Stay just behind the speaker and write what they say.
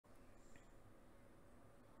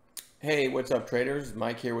Hey, what's up traders?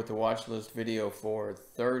 Mike here with the watch list video for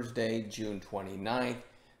Thursday, June 29th.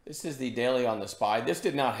 This is the daily on the SPY. This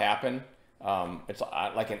did not happen. It's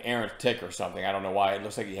like an errant tick or something. I don't know why. It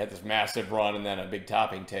looks like he had this massive run and then a big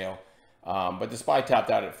topping tail. But the SPY topped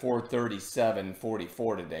out at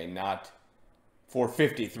 437.44 today, not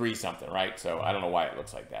 453 something, right? So I don't know why it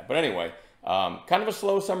looks like that. But anyway, kind of a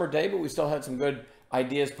slow summer day, but we still had some good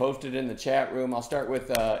ideas posted in the chat room. I'll start with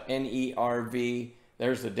NERV.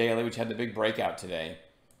 There's the daily, which had the big breakout today.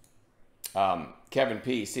 Kevin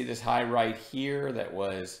P, see this high right here that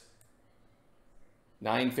was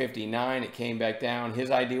 959. It came back down. His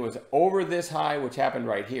idea was over this high, which happened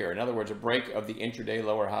right here. In other words, a break of the intraday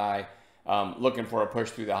lower high, looking for a push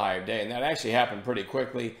through the high of day. And that actually happened pretty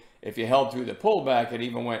quickly. If you held through the pullback, it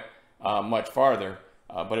even went much farther.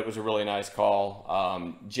 But it was a really nice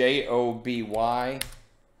call. JOBY.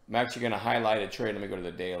 I'm actually going to highlight a trade. Let me go to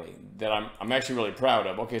the daily that I'm actually really proud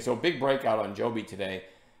of. Okay, so big breakout on Joby today.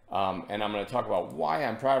 And I'm going to talk about why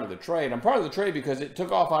I'm proud of the trade. I'm proud of the trade because it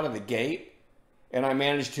took off out of the gate and I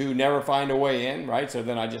managed to never find a way in, right? So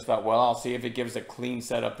then I just thought, well, I'll see if it gives a clean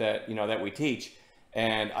setup that, that we teach.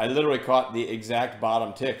 And I literally caught the exact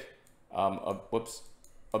bottom tick of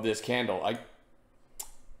this candle.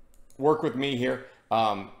 Work with me here.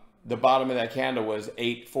 The bottom of that candle was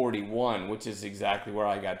 841, which is exactly where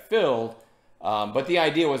I got filled. But the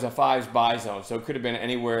idea was a fives buy zone. So it could have been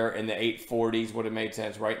anywhere in the 840s, would have made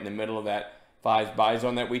sense right in the middle of that fives buy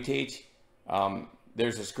zone that we teach.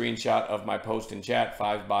 There's a screenshot of my post in chat,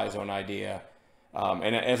 fives buy zone idea.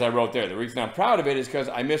 And as I wrote there, the reason I'm proud of it is because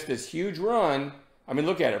I missed this huge run. I mean,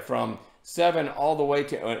 look at it from 7 all the way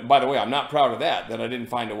to, by the way, I'm not proud of that I didn't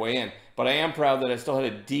find a way in. But I am proud that I still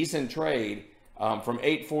had a decent trade from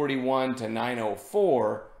 841 to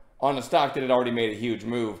 904 on a stock that had already made a huge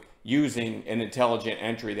move using an intelligent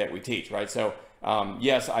entry that we teach, right? So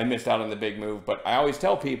yes, I missed out on the big move, but I always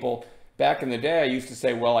tell people back in the day, I used to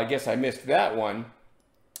say, well, I guess I missed that one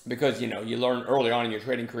because, you learn early on in your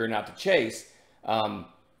trading career not to chase.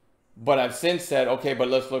 But I've since said, okay, but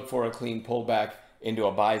let's look for a clean pullback into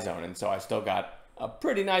a buy zone. And so I still got a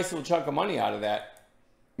pretty nice little chunk of money out of that,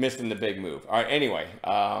 missing the big move. All right, anyway,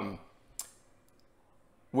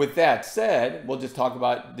 with that said, we'll just talk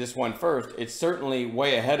about this one first. It's certainly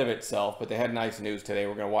way ahead of itself, but they had nice news today.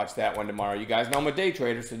 We're going to watch that one tomorrow. You guys know I'm a day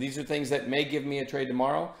trader, so these are things that may give me a trade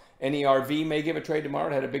tomorrow. NERV may give a trade tomorrow.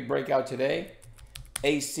 It had a big breakout today.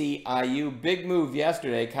 ACIU, big move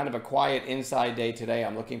yesterday, kind of a quiet inside day today.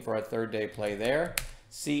 I'm looking for a third day play there.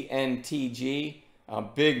 CNTG,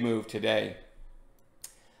 big move today.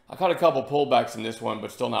 I caught a couple pullbacks in this one,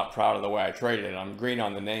 but still not proud of the way I traded it. I'm green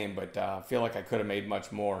on the name, but I feel like I could have made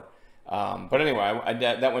much more. But anyway,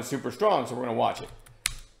 that one's super strong, so we're going to watch it.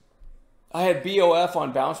 I had BOF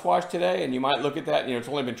on Bounce Watch today, and you might look at that. It's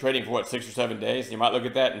only been trading for, 6 or 7 days. And you might look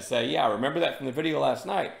at that and say, yeah, remember that from the video last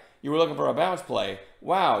night. You were looking for a bounce play.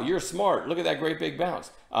 Wow, you're smart. Look at that great big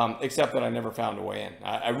bounce. Except that I never found a way in.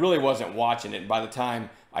 I really wasn't watching it. And by the time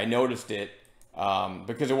I noticed it,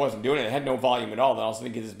 because it wasn't doing it. It had no volume at all. Then I was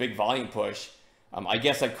going to get this big volume push. I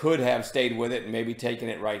guess I could have stayed with it and maybe taken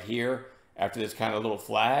it right here after this kind of little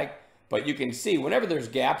flag. But you can see whenever there's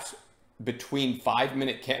gaps between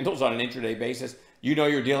 5-minute candles on an intraday basis,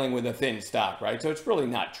 you're dealing with a thin stock, right? So it's really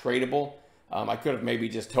not tradable. I could have maybe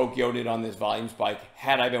just Tokyo'd it on this volume spike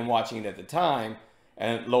had I been watching it at the time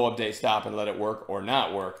and low of day stop and let it work or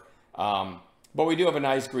not work. But we do have a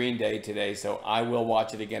nice green day today, so I will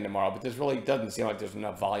watch it again tomorrow. But this really doesn't seem like there's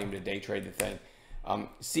enough volume to day trade the thing.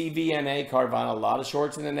 CVNA, Carvana, a lot of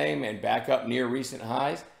shorts in the name and back up near recent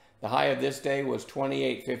highs. The high of this day was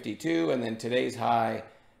 28.52, and then today's high,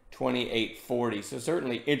 28.40. So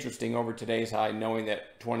certainly interesting over today's high, knowing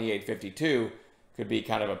that 28.52 could be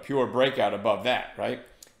kind of a pure breakout above that, right?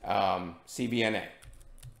 CVNA.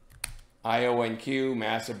 IONQ,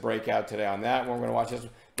 massive breakout today on that one. We're going to watch this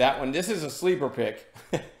one. That one, this is a sleeper pick,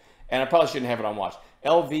 and I probably shouldn't have it on watch.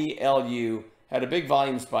 LVLU had a big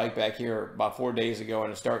volume spike back here about 4 days ago,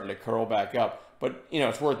 and it's starting to curl back up. But,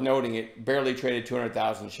 it's worth noting it barely traded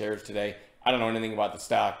 200,000 shares today. I don't know anything about the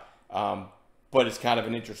stock, but it's kind of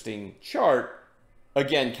an interesting chart.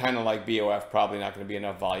 Again, kind of like BOF, probably not going to be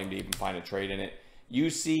enough volume to even find a trade in it.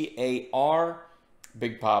 UCAR,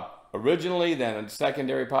 big pop originally, then a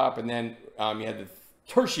secondary pop, and then you had the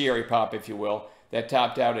tertiary pop, if you will, that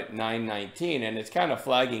topped out at 919, and it's kind of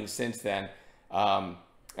flagging since then. And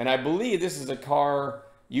I believe this is a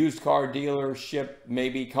used car dealership,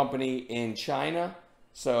 maybe company in China.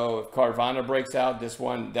 So if Carvana breaks out,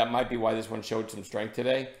 that might be why this one showed some strength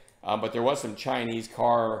today. But there was some Chinese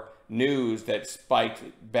car news that spiked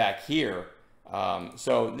back here.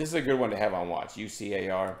 So this is a good one to have on watch,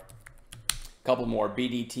 UCAR. A couple more.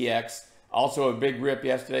 BDTX, also a big rip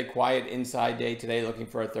yesterday. Quiet inside day today, looking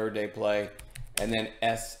for a third day play. And then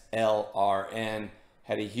SLRN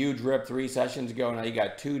had a huge rip 3 sessions ago. Now you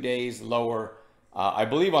got 2 days lower, I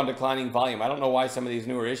believe, on declining volume. I don't know why some of these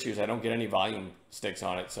newer issues, I don't get any volume sticks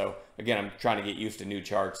on it. So again, I'm trying to get used to new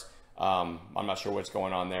charts. I'm not sure what's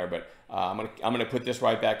going on there, but I'm gonna put this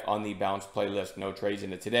right back on the bounce playlist. No trades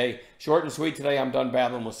into today. Short and sweet today. I'm done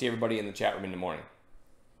babbling. We'll see everybody in the chat room in the morning.